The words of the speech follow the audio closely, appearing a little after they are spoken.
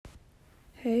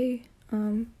Hey,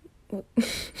 what,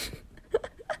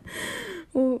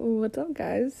 what's up,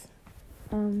 guys?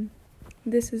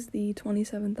 This is the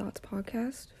 27 Thoughts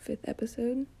podcast, 5th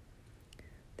episode.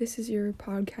 This is your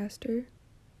podcaster,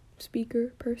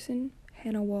 speaker person,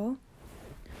 Hannah Wall.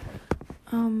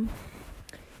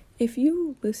 If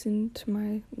you listened to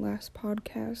my last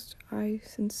podcast, I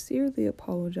sincerely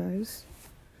apologize.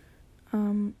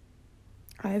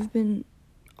 I've been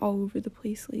all over the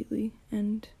place lately,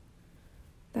 and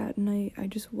that night I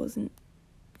just wasn't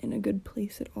in a good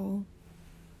place at all.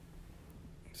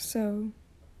 So,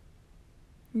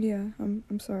 yeah,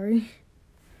 I'm sorry.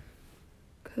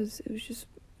 'Cause it was just,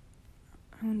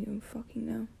 I don't even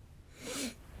fucking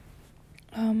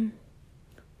know.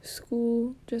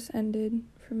 School just ended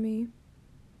for me.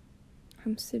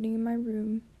 I'm sitting in my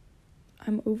room.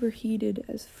 I'm overheated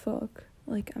as fuck.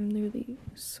 Like, I'm literally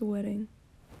sweating.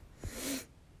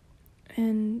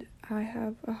 And I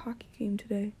have a hockey game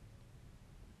today.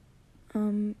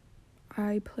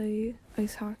 I play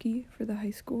ice hockey for the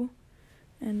high school,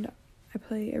 and I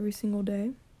play every single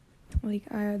day. Like,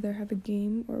 I either have a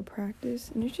game or a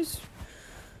practice, and it's just,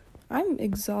 I'm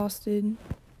exhausted,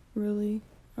 really.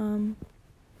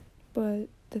 But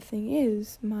the thing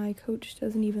is, my coach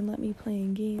doesn't even let me play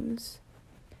in games,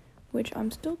 which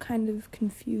I'm still kind of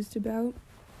confused about.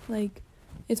 Like,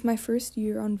 it's my first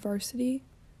year on varsity,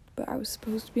 but I was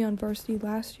supposed to be on varsity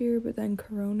last year, but then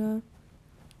Corona.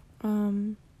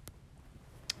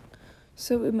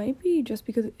 So it might be just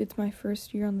because it's my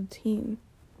first year on the team.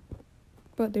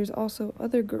 But there's also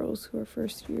other girls who are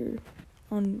first year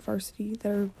on varsity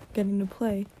that are getting to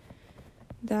play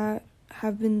that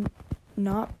have been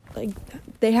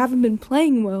they haven't been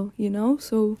playing well, you know?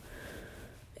 So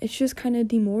it's just kind of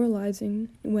demoralizing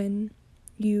when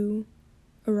you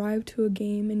arrive to a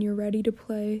game and you're ready to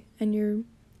play and you're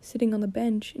sitting on the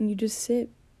bench and you just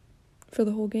sit for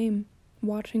the whole game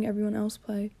watching everyone else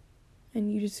play,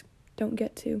 and you just don't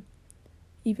get to,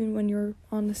 even when you're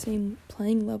on the same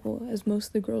playing level as most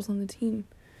of the girls on the team.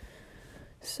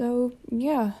 So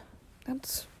yeah,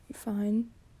 that's fine.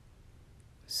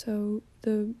 So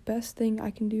the best thing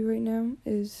I can do right now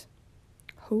is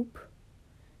hope,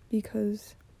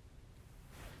 because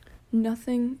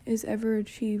nothing is ever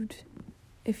achieved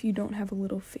if you don't have a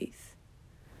little faith.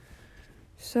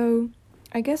 So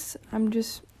I guess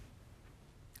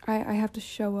I have to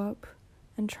show up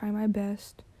and try my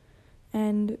best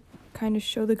and kind of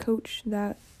show the coach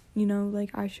that, you know,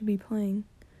 like, I should be playing,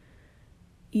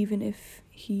 even if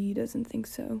he doesn't think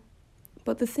so.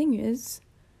 But the thing is,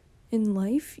 in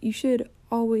life, you should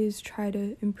always try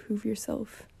to improve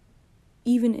yourself,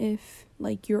 even if,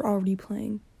 like, you're already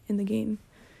playing in the game,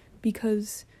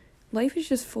 because life is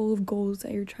just full of goals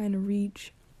that you're trying to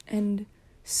reach and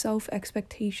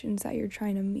self-expectations that you're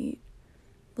trying to meet.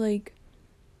 Like,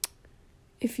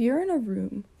 if you're in a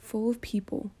room full of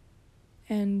people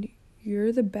and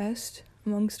you're the best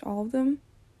amongst all of them,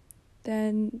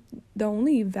 then the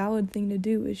only valid thing to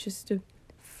do is just to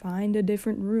find a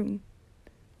different room.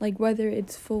 Like, whether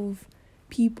it's full of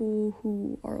people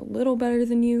who are a little better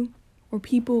than you, or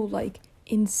people, like,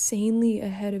 insanely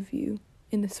ahead of you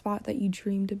in the spot that you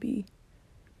dream to be.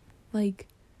 Like,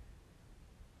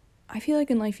 I feel like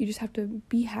in life you just have to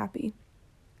be happy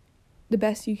the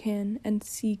best you can and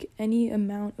seek any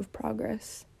amount of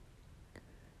progress.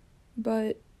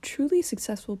 But truly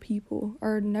successful people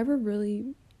are never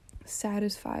really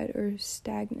satisfied or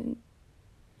stagnant.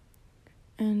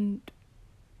 And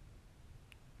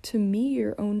to meet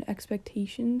your own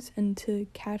expectations and to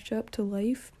catch up to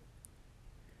life,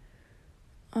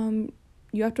 you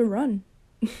have to run.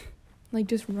 Like,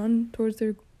 just run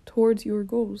towards your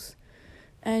goals.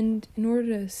 And in order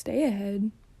to stay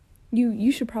ahead,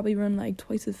 you should probably run, like,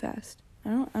 twice as fast.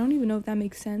 I don't even know if that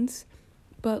makes sense,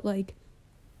 but, like,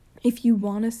 if you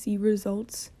want to see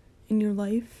results in your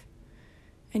life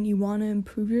and you want to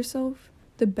improve yourself,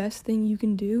 the best thing you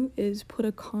can do is put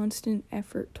a constant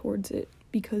effort towards it,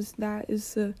 because that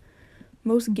is the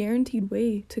most guaranteed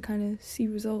way to kind of see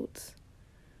results.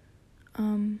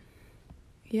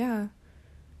 Yeah.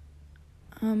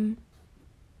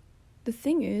 The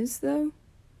thing is, though,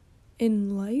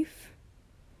 in life,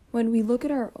 when we look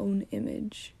at our own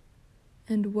image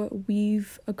and what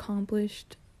we've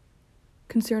accomplished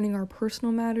concerning our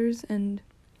personal matters and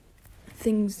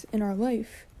things in our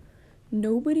life,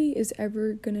 nobody is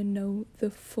ever gonna know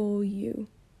the full you.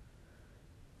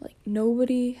 Like,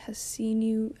 nobody has seen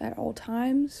you at all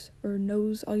times or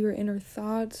knows all your inner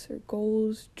thoughts or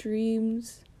goals,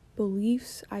 dreams,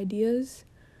 beliefs, ideas,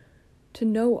 to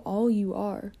know all you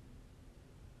are.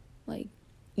 Like,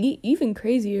 even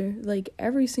crazier, like,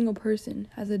 every single person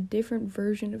has a different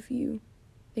version of you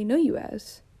they know you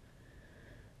as.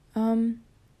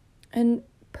 And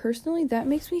personally, that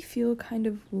makes me feel kind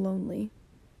of lonely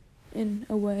in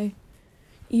a way,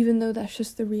 even though that's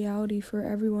just the reality for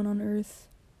everyone on Earth.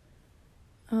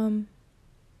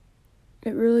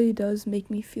 It really does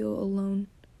make me feel alone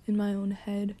in my own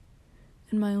head,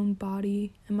 in my own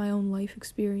body, and my own life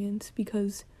experience,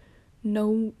 because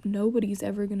nobody's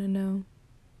ever gonna know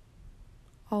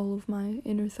all of my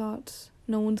inner thoughts.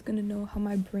 No one's gonna know how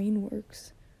my brain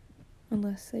works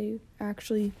unless they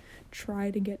actually try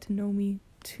to get to know me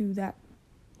to that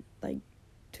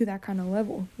kind of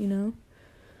level, you know?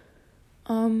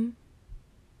 I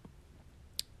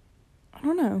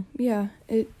don't know. Yeah,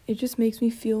 it just makes me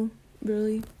feel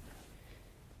really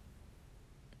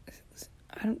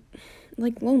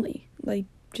lonely,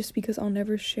 just because I'll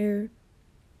never share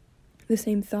the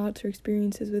same thoughts or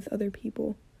experiences with other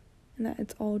people, and that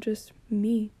it's all just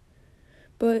me.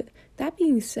 But that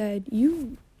being said,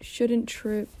 you shouldn't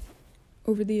trip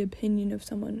over the opinion of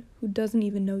someone who doesn't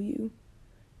even know you,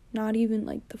 not even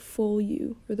the full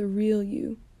you or the real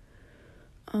you.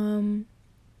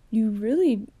 You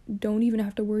really don't even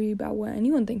have to worry about what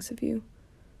anyone thinks of you.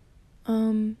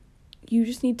 You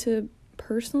just need to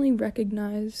personally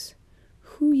recognize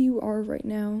who you are right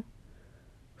now,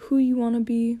 who you want to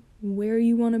be, where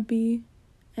you want to be,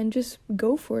 and just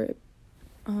go for it,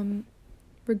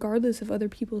 regardless of other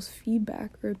people's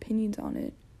feedback or opinions on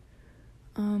it.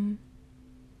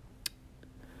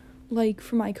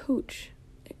 For my coach,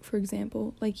 for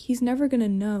example, he's never gonna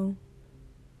know,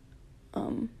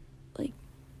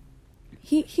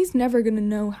 he's never gonna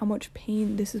know how much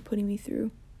pain this is putting me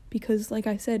through, because like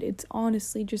I said, it's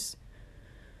honestly just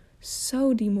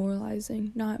so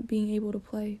demoralizing not being able to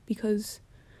play, because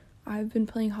I've been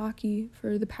playing hockey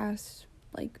for the past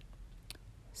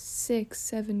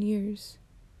 6-7 years.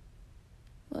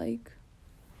 I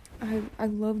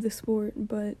love the sport,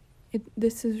 but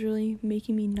this is really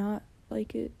making me not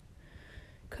like it,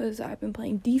 because I've been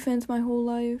playing defense my whole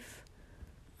life,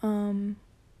 and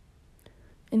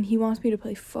he wants me to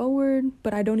play forward,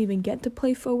 but I don't even get to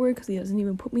play forward because he doesn't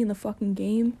even put me in the fucking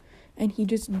game, and he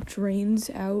just drains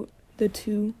out the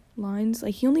 2 lines.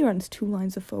 He only runs 2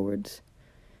 lines of forwards,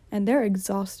 and they're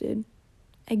exhausted,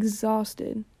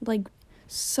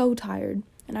 so tired,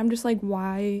 and I'm just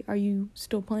why are you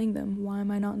still playing them? Why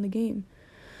am I not in the game?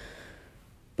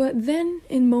 But then,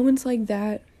 in moments like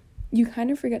that, you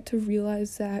kind of forget to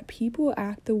realize that people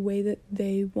act the way that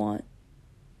they want.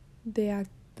 They act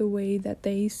the way that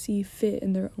they see fit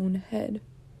in their own head.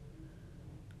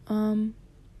 And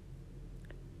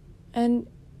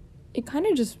it kind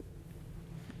of just,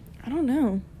 I don't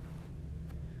know.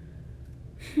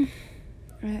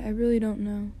 I really don't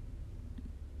know.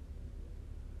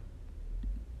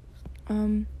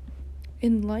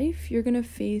 In life, you're gonna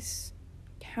face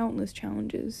countless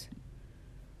challenges.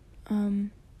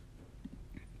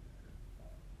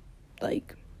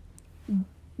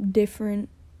 Different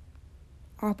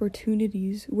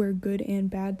opportunities where good and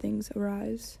bad things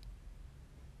arise.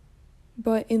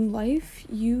 But in life,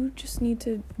 you just need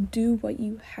to do what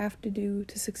you have to do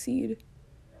to succeed.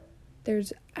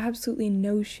 There's absolutely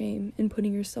no shame in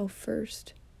putting yourself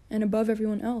first and above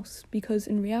everyone else, because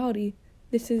in reality,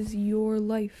 this is your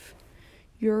life.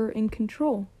 You're in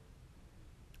control.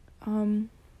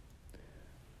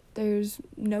 There's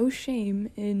no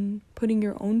shame in putting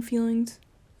your own feelings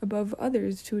above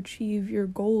others to achieve your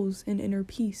goals and inner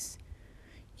peace.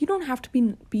 You don't have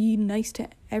to be nice to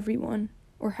everyone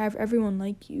or have everyone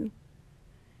like you.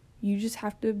 You just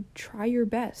have to try your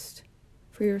best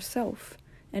for yourself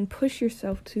and push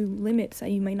yourself to limits that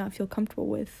you might not feel comfortable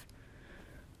with.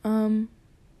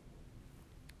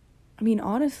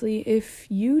 Honestly, if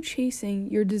you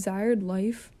chasing your desired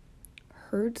life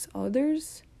hurts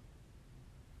others,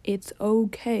 it's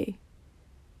okay.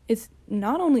 It's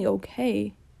not only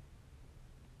okay.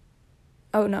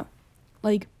 Oh, no.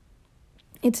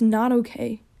 It's not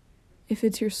okay if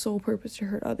it's your sole purpose to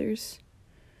hurt others.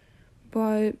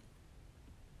 But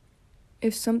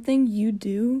if something you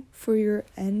do for your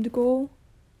end goal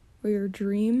or your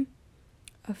dream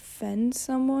offends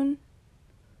someone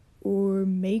or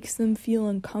makes them feel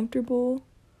uncomfortable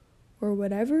or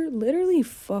whatever, literally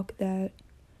fuck that.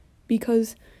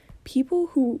 Because people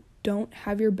who don't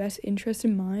have your best interest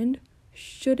in mind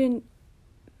shouldn't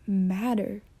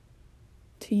matter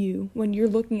to you when you're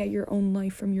looking at your own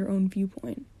life from your own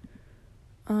viewpoint.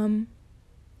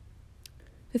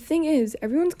 The thing is,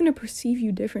 everyone's going to perceive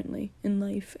you differently in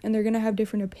life, and they're going to have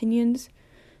different opinions,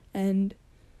 and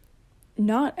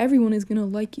not everyone is going to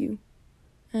like you.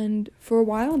 And for a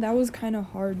while, that was kind of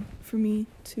hard for me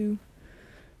to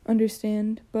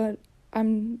understand, but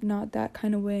I'm not that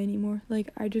kind of way anymore. Like,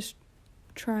 I just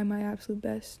try my absolute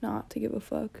best not to give a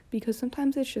fuck, because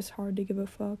sometimes it's just hard to give a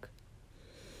fuck.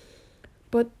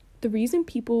 But the reason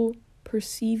people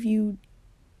perceive you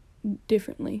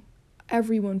differently,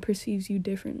 everyone perceives you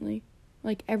differently,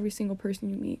 like every single person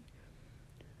you meet.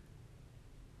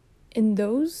 In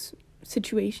those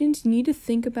situations, you need to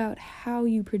think about how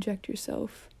you project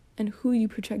yourself and who you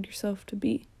project yourself to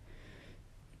be.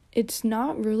 It's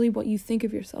not really what you think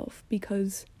of yourself,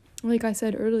 because, like I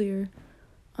said earlier,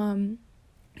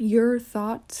 your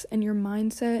thoughts and your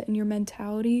mindset and your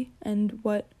mentality and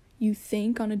what you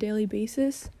think on a daily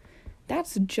basis,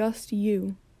 that's just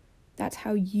you. That's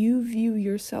how you view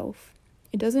yourself.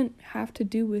 It doesn't have to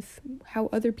do with how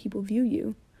other people view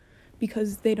you,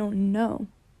 because they don't know.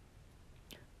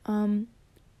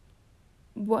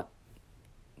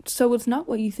 So it's not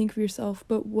what you think of yourself,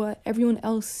 but what everyone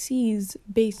else sees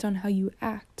based on how you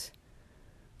act.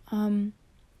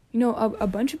 A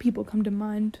bunch of people come to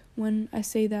mind when I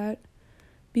say that,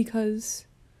 because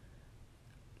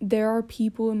there are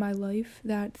people in my life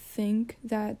that think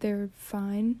that they're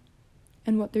fine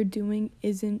and what they're doing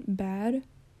isn't bad,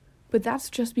 but that's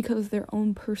just because of their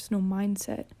own personal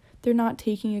mindset. They're not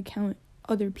taking account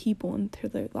other people into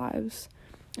their lives,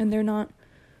 and they're not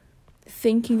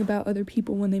thinking about other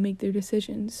people when they make their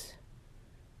decisions,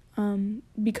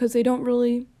 because they don't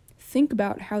really think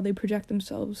about how they project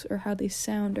themselves or how they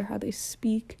sound or how they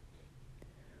speak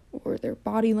or their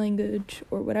body language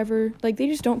or whatever. Like, they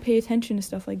just don't pay attention to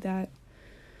stuff like that.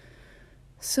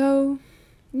 So,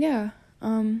 yeah,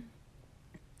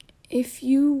 if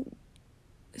you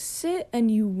sit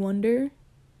and you wonder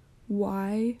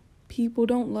why people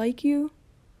don't like you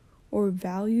or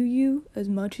value you as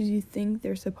much as you think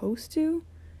they're supposed to,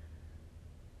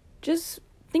 just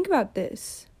think about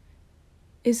this.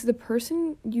 Is the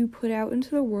person you put out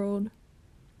into the world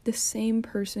the same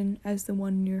person as the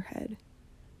one in your head?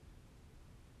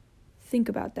 Think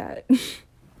about that.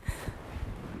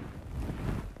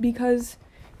 Because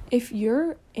if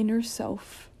your inner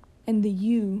self and the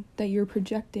you that you're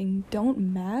projecting don't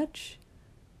match,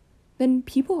 then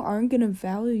people aren't going to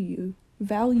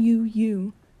value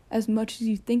you as much as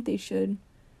you think they should,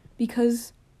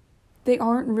 because they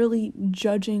aren't really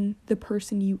judging the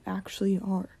person you actually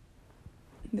are.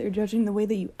 They're judging the way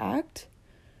that you act,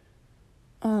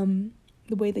 the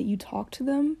way that you talk to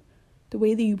them, the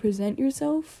way that you present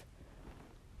yourself,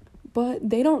 but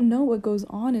they don't know what goes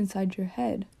on inside your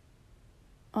head.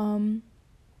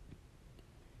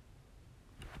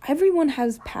 Everyone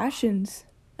has passions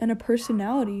and a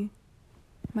personality.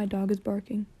 My dog is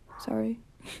barking. Sorry.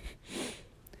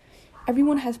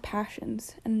 Everyone has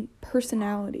passions and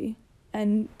personality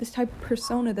and this type of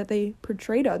persona that they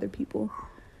portray to other people.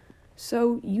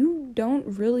 So you don't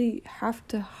really have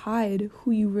to hide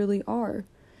who you really are.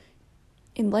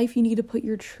 In life, you need to put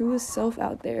your truest self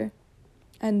out there,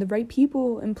 and the right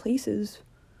people and places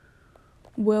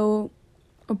will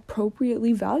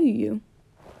appropriately value you.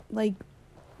 Like,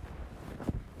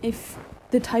 if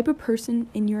the type of person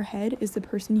in your head is the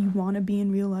person you want to be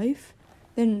in real life,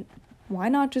 then why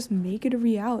not just make it a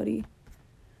reality?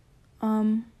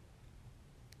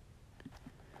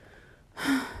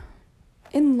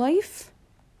 In life,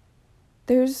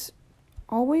 there's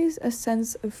always a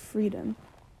sense of freedom,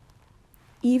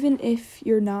 even if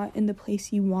you're not in the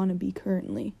place you want to be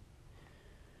currently.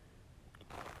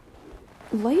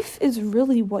 Life is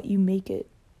really what you make it.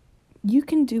 You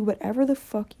can do whatever the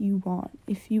fuck you want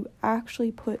if you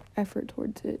actually put effort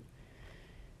towards it.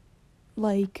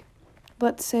 Like,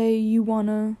 let's say you want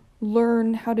to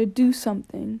learn how to do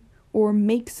something, or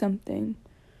make something,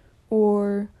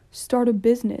 or start a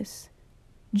business.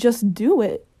 Just do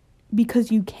it, because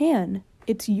you can.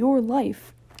 It's your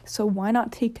life, so why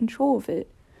not take control of it?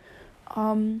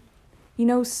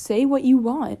 Say what you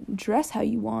want, dress how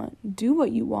you want, do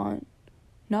what you want.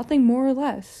 Nothing more or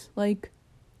less. Like,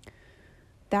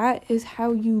 that is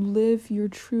how you live your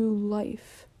true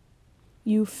life.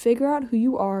 You figure out who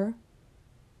you are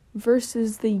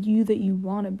versus the you that you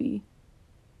want to be.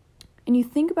 And you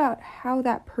think about how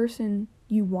that person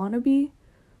you want to be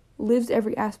lives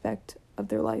every aspect of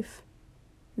their life.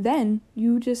 Then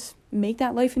you just make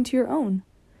that life into your own.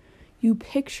 You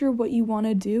picture what you want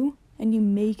to do and you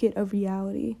make it a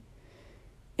reality.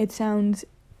 It sounds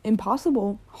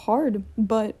impossible, hard,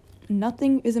 but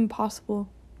nothing is impossible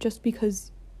just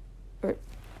because...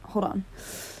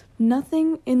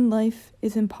 Nothing in life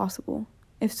is impossible.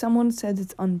 If someone says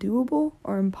it's undoable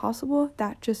or impossible,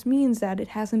 that just means that it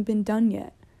hasn't been done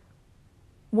yet.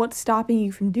 What's stopping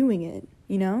you from doing it,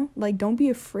 Like, don't be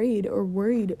afraid or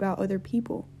worried about other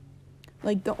people.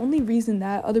 Like, the only reason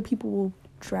that other people will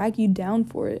drag you down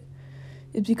for it.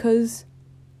 It's because,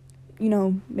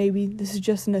 maybe this is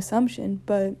just an assumption,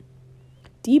 but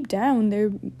deep down,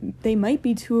 they might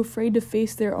be too afraid to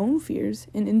face their own fears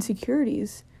and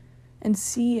insecurities and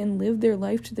see and live their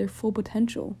life to their full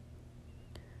potential.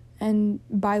 And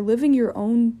by living your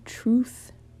own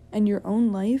truth and your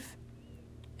own life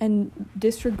and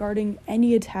disregarding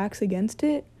any attacks against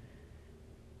it,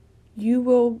 you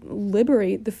will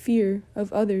liberate the fear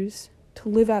of others to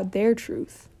live out their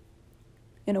truth,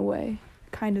 in a way,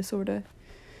 kinda, sorta,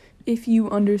 if you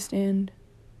understand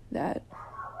that.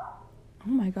 Oh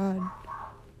my god.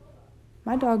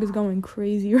 My dog is going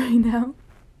crazy right now.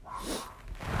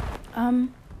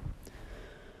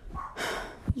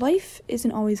 Life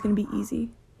isn't always going to be easy.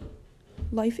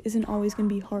 Life isn't always going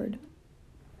to be hard.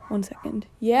 1 second.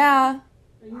 Yeah.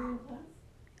 Are you in class?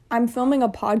 I'm filming a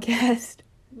podcast.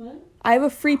 What? I have a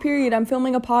free period. I'm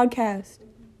filming a podcast.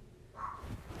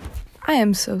 I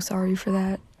am so sorry for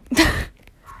that.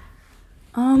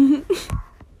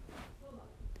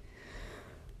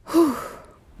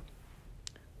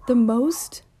 The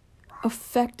most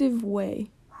effective way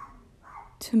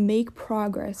to make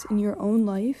progress in your own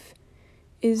life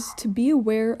is to be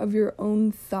aware of your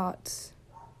own thoughts.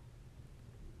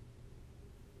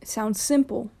 It sounds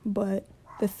simple, but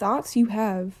the thoughts you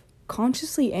have,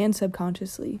 consciously and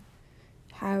subconsciously,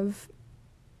 have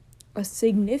a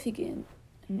significant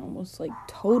and almost like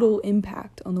total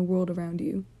impact on the world around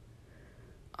you.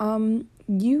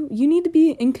 You need to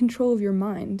be in control of your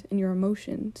mind and your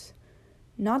emotions,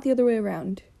 not the other way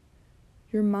around.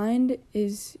 Your mind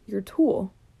is your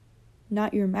tool,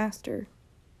 not your master.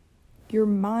 Your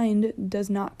mind does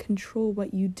not control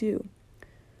what you do.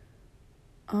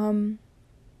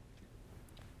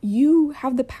 You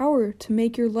have the power to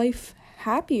make your life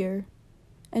happier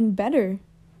and better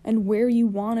and where you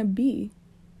want to be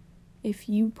if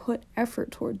you put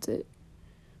effort towards it.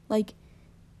 Like,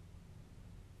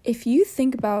 if you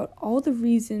think about all the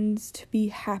reasons to be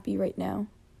happy right now,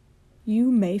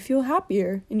 you may feel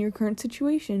happier in your current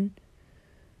situation.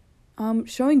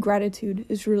 Showing gratitude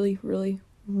is really, really,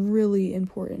 really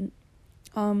important.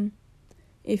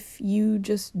 If you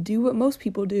just do what most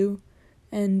people do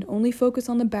and only focus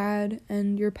on the bad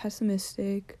and you're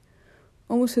pessimistic,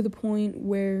 almost to the point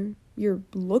where you're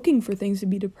looking for things to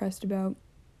be depressed about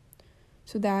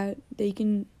so that they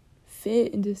can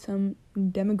fit into some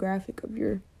demographic of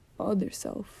your other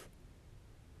self.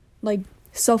 Like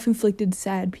self-inflicted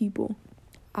sad people.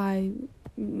 Kinda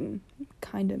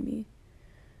me.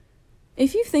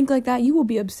 If you think like that, you will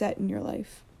be upset in your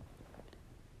life.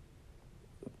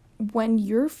 When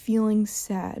you're feeling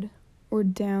sad or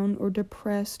down or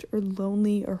depressed or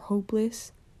lonely or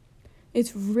hopeless,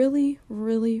 it's really,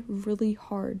 really, really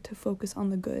hard to focus on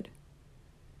the good.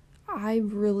 I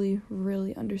really,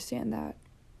 really understand that.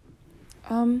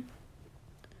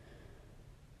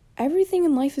 Everything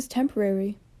in life is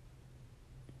temporary.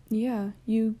 Yeah,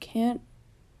 you can't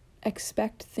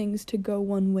expect things to go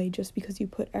one way just because you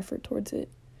put effort towards it.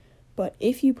 But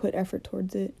if you put effort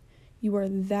towards it, you are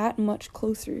that much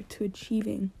closer to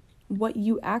achieving what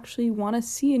you actually want to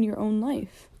see in your own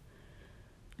life.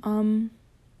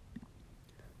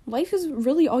 Life is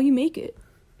really all you make it.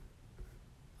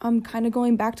 I'm kind of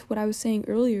going back to what I was saying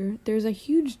earlier. There's a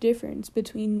huge difference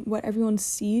between what everyone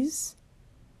sees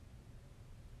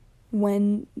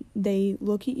when they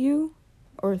look at you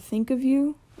or think of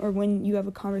you or when you have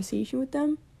a conversation with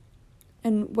them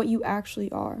and what you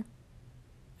actually are.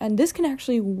 And this can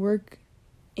actually work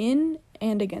in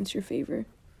and against your favor.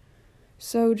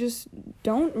 So just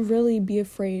don't really be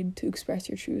afraid to express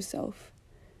your true self,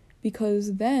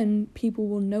 because then people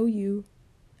will know you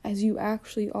as you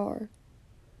actually are.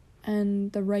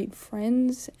 And the right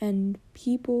friends and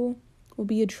people will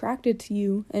be attracted to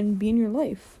you and be in your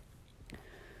life.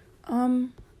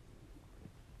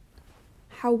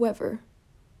 However,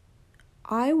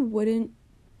 I'm going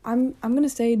to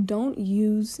say don't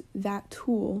use that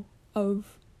tool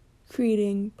of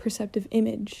creating perceptive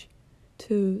image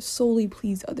to solely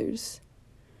please others.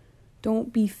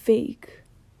 Don't be fake.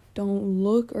 Don't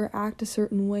look or act a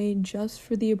certain way just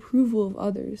for the approval of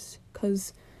others,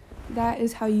 because that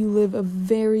is how you live a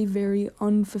very, very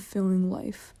unfulfilling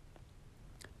life.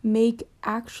 Make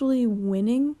actually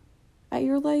winning at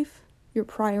your life your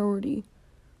priority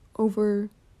over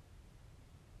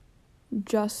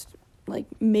just like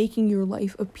making your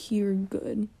life appear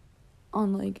good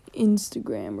on like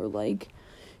Instagram or like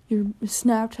your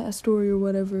Snapchat story or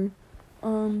whatever.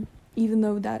 Even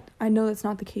though that I know that's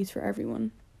not the case for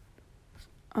everyone.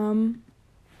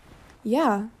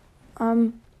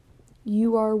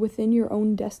 You are within your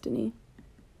own destiny.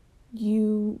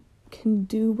 You can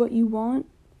do what you want.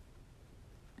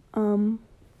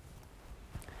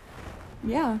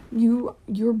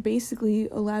 You're basically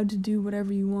allowed to do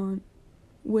whatever you want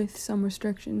with some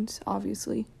restrictions,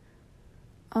 obviously.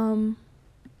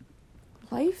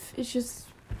 Life is just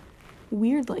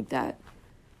weird like that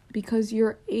because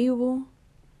you're able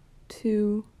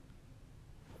to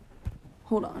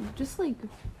hold on, just like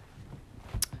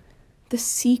the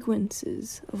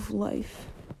sequences of life,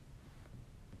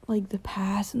 like the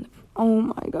past and oh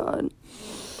my god,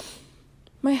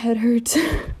 my head hurts.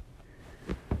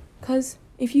 Because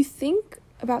if you think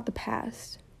about the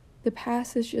past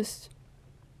is just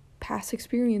past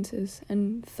experiences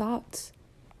and thoughts,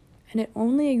 and it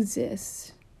only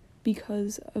exists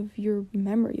because of your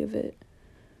memory of it.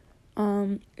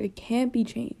 It can't be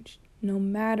changed, no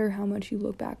matter how much you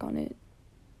look back on it.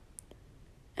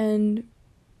 And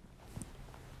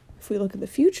if we look at the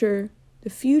future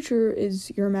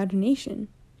is your imagination.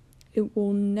 It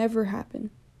will never happen.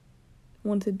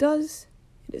 Once it does,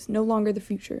 it is no longer the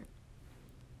future.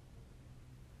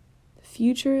 The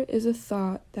future is a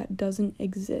thought that doesn't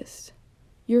exist.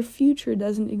 Your future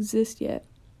doesn't exist yet.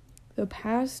 The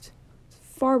past is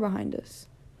far behind us.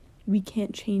 We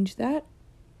can't change that.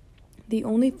 The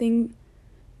only thing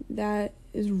that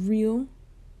is real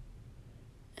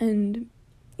and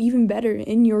even better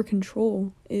in your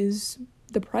control is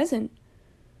the present.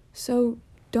 So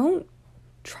don't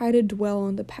try to dwell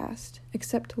on the past,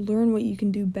 except to learn what you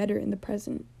can do better in the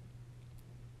present.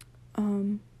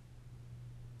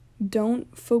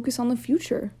 Don't focus on the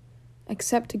future,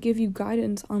 except to give you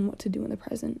guidance on what to do in the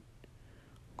present.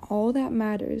 All that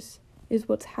matters is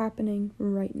what's happening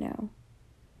right now.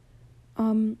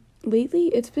 Lately,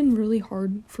 it's been really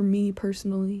hard for me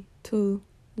personally to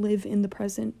live in the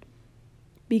present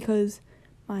because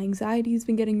my anxiety's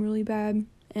been getting really bad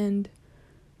and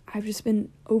I've just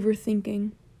been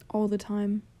overthinking all the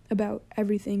time about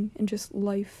everything and just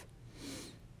life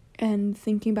and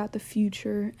thinking about the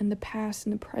future and the past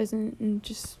and the present and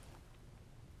just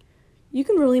you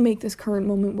can really make this current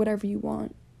moment whatever you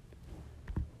want.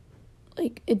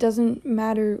 Like, it doesn't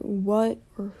matter what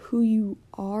or who you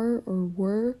are or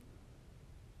were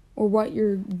or what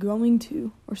you're going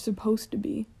to or supposed to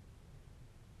be.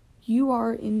 You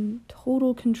are in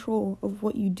total control of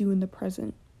what you do in the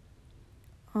present.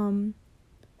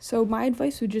 So my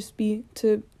advice would just be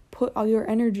to put all your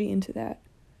energy into that.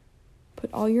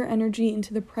 Put all your energy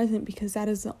into the present because that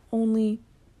is the only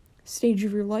stage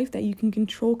of your life that you can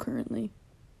control currently.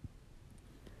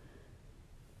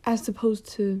 As opposed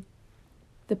to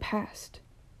the past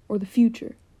or the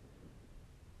future.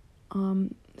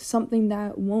 Something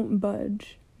that won't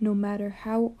budge no matter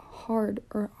how hard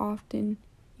or often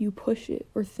you push it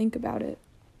or think about it.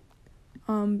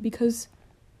 Because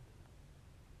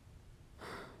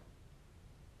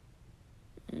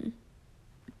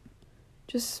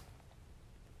just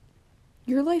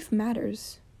your life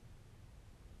matters.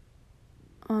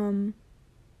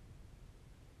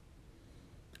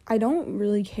 I don't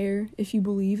really care if you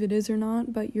believe it is or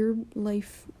not, but your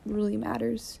life really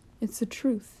matters. It's the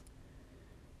truth.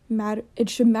 It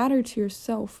should matter to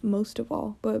yourself most of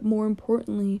all, but more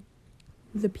importantly,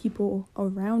 the people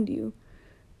around you.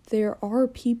 There are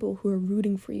people who are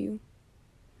rooting for you.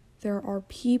 There are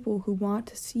people who want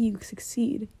to see you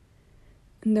succeed.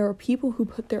 And there are people who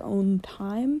put their own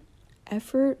time,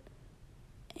 effort,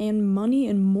 and money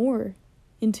and more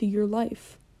into your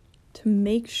life to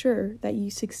make sure that you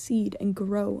succeed and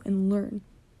grow and learn.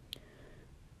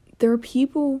 There are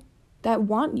people that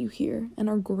want you here and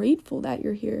are grateful that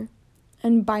you're here.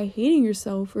 And by hating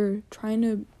yourself or trying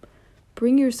to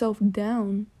bring yourself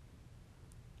down,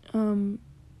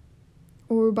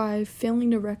 or by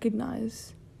failing to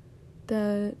recognize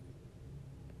that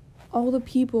all the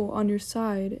people on your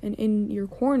side and in your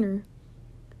corner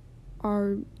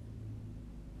are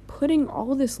putting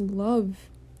all this love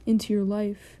into your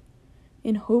life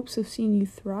in hopes of seeing you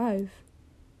thrive.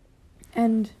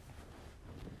 And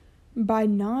by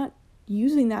not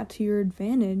using that to your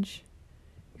advantage,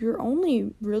 you're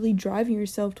only really driving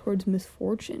yourself towards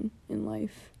misfortune in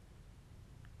life.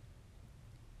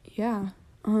 Yeah.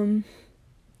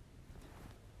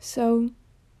 So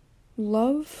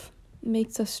love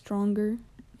makes us stronger.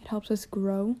 It helps us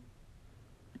grow.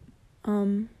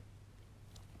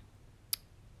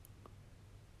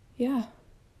 Yeah.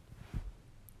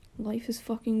 Life is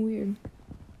fucking weird.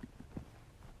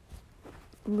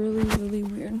 Really, really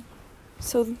weird.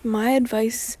 So my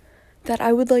advice that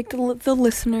I would like the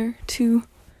listener to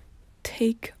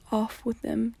take off with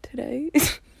them today,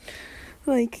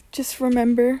 just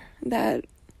remember that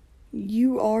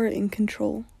you are in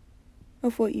control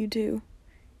of what you do.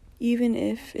 even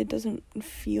if it doesn't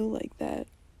feel like that.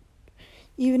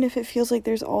 Even if it feels like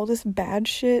there's all this bad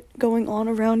shit going on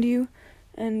around you,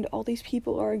 and all these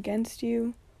people are against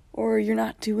you, or you're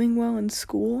not doing well in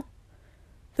school,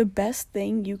 the best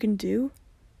thing you can do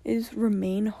is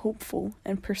remain hopeful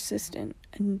and persistent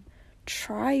and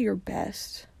try your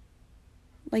best.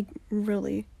 Like,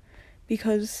 really.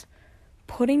 Because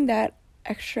putting that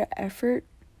extra effort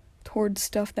towards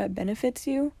stuff that benefits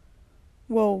you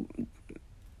will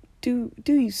do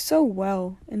you so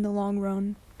well in the long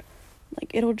run.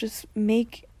 Like, it'll just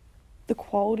make the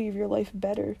quality of your life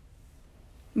better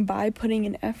by putting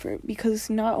in effort. Because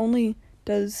not only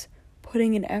does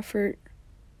putting in effort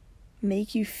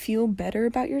make you feel better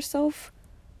about yourself,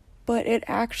 but it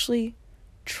actually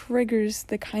triggers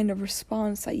the kind of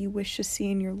response that you wish to see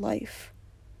in your life.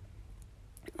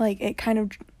 Like,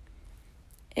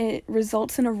 it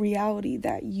results in a reality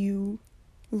that you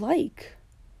like.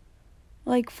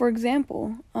 Like, for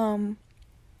example,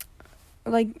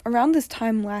 like, around this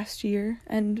time last year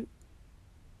and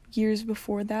years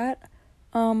before that,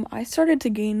 I started to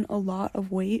gain a lot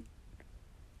of weight,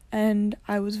 and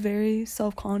I was very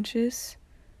self-conscious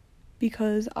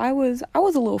because I was a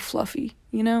little fluffy,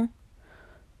 you know?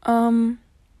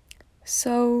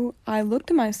 So I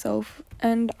looked at myself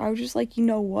and I was just like, you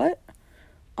know what?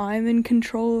 I'm in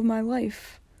control of my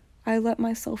life. I let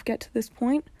myself get to this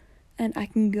point, and I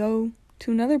can go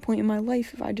to another point in my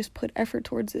life if I just put effort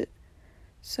towards it.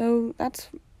 So that's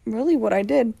really what I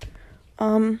did.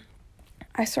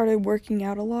 I started working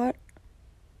out a lot.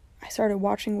 I started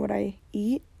watching what I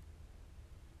eat.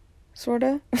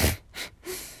 Sorta.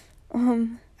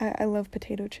 I love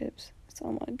potato chips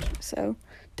so much. So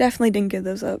definitely didn't give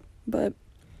those up. But,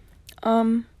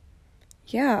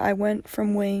 yeah, I went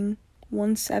from weighing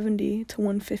 170 to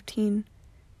 115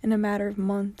 in a matter of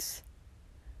months.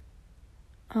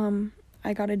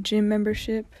 I got a gym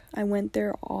membership. I went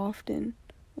there often,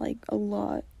 like a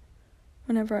lot,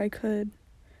 whenever I could.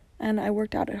 And I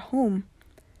worked out at home.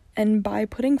 And by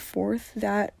putting forth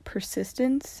that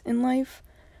persistence in life,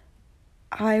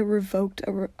 I revoked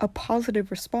a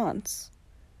positive response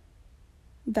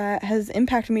that has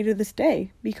impacted me to this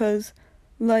day. Because,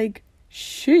 like,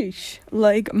 sheesh,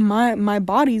 like, my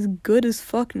body's good as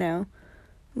fuck now.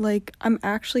 Like, I'm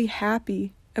actually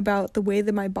happy about the way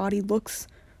that my body looks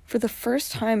for the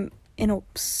first time in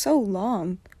so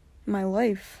long in my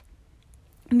life.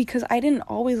 Because I didn't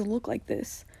always look like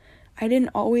this. I didn't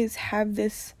always have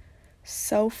this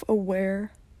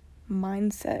self-aware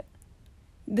mindset.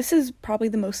 This is probably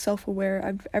the most self-aware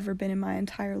I've ever been in my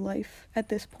entire life at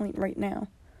this point right now.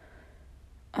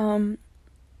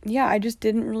 Yeah, I just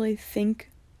didn't really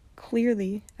think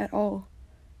clearly at all.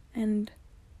 And,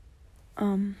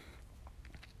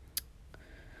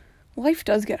 life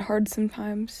does get hard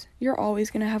sometimes. You're always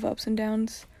gonna have ups and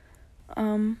downs.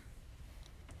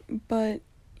 But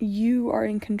you are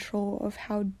in control of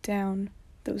how down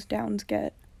those downs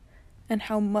get and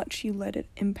how much you let it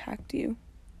impact you.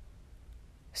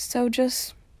 So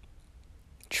just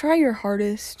try your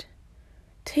hardest.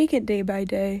 Take it day by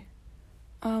day.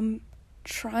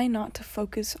 Try not to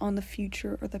focus on the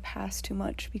future or the past too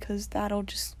much, because that'll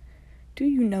just do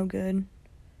you no good.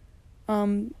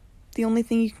 The only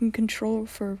thing you can control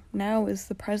for now is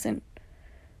the present,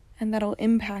 and that'll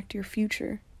impact your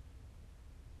future.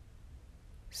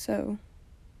 So,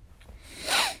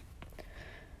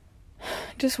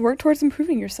 just work towards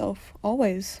improving yourself,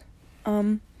 always.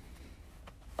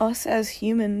 Us as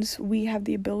humans, we have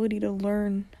the ability to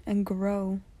learn and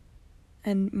grow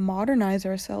and modernize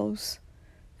ourselves,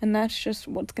 and that's just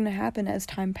what's going to happen as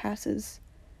time passes.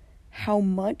 How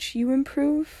much you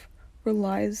improve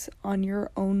relies on your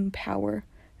own power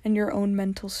and your own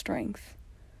mental strength.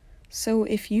 So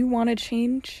if you want to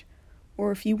change,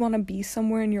 or if you want to be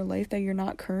somewhere in your life that you're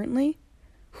not currently,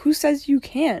 who says you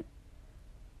can't?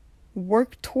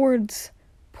 Work towards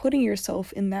putting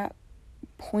yourself in that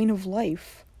point of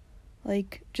life.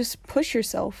 Like, just push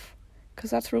yourself,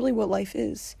 because that's really what life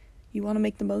is. You want to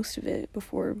make the most of it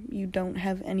before you don't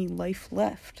have any life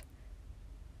left.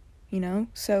 You know?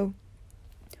 So,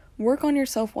 work on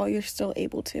yourself while you're still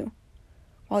able to.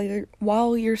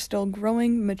 While you're still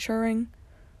growing, maturing,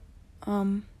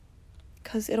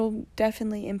 because it'll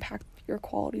definitely impact your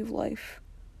quality of life.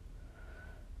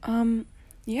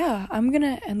 Yeah, I'm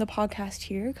gonna end the podcast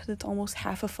here because it's almost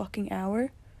half a fucking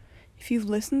hour. If you've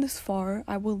listened this far,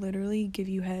 I will literally give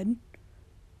you head.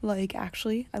 Like,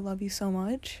 actually, I love you so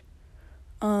much.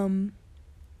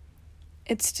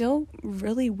 It's still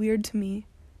really weird to me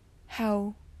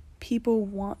how people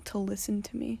want to listen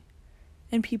to me,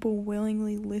 and people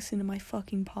willingly listen to my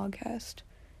fucking podcast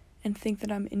and think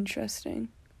that I'm interesting.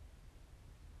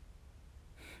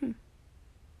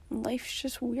 life's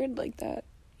just weird like that,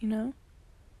 you know?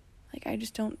 Like, I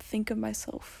just don't think of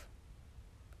myself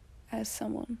as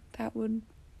someone that would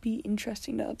be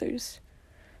interesting to others.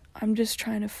 I'm just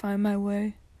trying to find my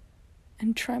way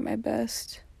and try my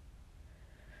best.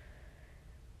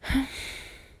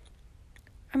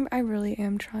 I really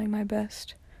am trying my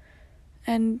best.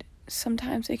 And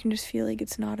sometimes it can just feel like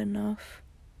it's not enough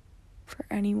for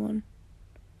anyone.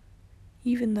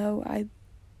 Even though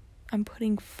I'm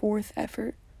putting forth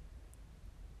effort.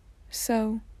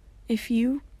 So, if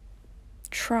you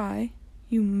try,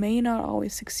 you may not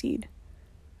always succeed.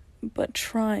 But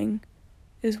trying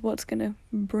is what's gonna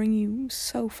bring you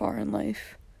so far in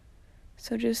life.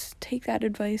 So just take that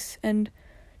advice and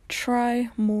try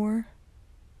more.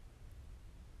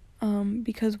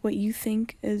 Because what you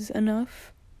think is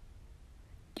enough,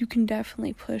 you can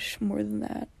definitely push more than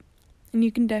that. And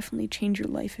you can definitely change your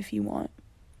life if you want.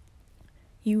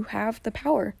 You have the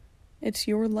power. It's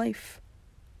your life.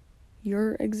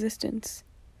 Your existence.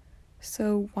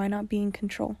 So why not be in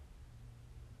control?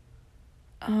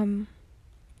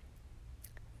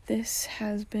 This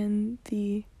has been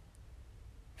the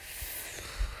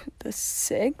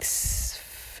sixth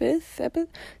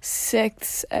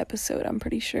episode, I'm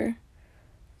pretty sure,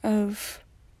 of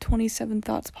 27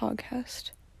 Thoughts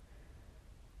podcast.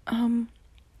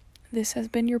 This has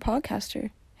been your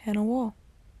podcaster, Hannah Wall.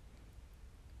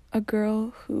 A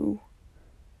girl who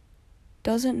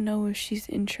doesn't know if she's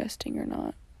interesting or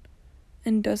not,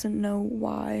 and doesn't know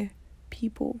why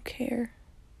people care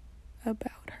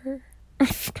about her.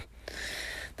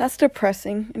 That's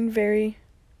depressing and very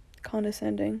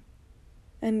condescending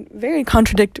and very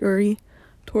contradictory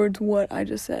towards what I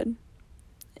just said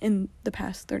in the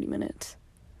past 30 minutes.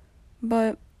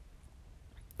 But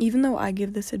even though I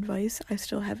give this advice, I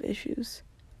still have issues.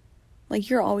 Like,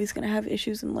 you're always gonna have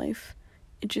issues in life.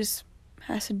 It just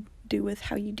has to do with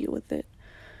how you deal with it.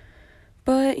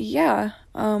 But yeah,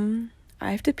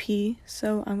 I have to pee,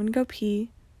 so I'm gonna go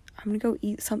pee. I'm gonna go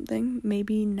eat something,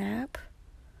 maybe nap.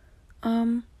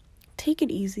 Take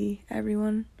it easy,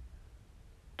 everyone.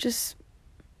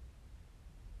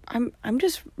 I'm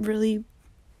just really,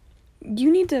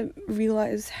 you need to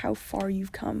realize how far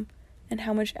you've come and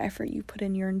how much effort you put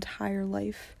in your entire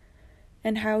life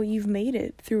and how you've made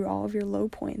it through all of your low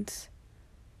points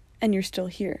and you're still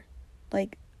here.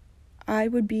 Like, I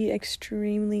would be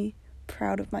extremely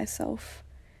proud of myself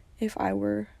if I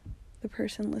were the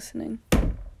person listening,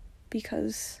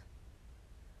 because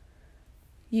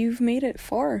you've made it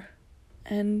far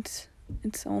and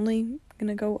it's only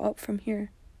gonna go up from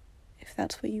here if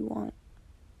that's what you want.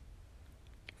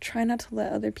 Try not to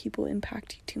let other people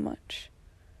impact you too much.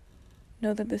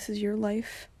 Know that this is your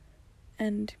life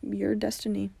and your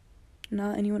destiny,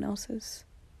 not anyone else's.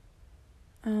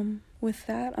 With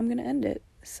that, I'm gonna end it.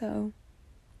 So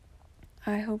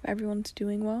I hope everyone's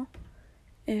doing well.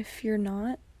 If you're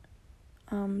not,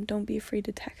 don't be afraid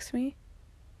to text me.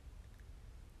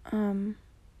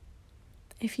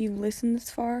 If you listen this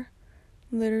far,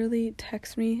 literally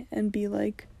text me and be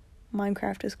like,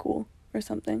 Minecraft is cool or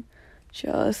something,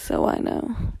 just so I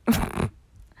know.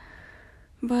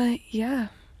 But yeah,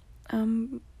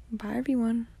 bye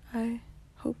everyone. I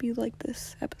hope you liked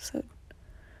this episode.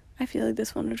 I feel like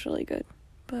this one was really good.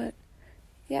 But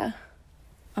yeah,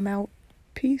 I'm out.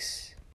 Peace.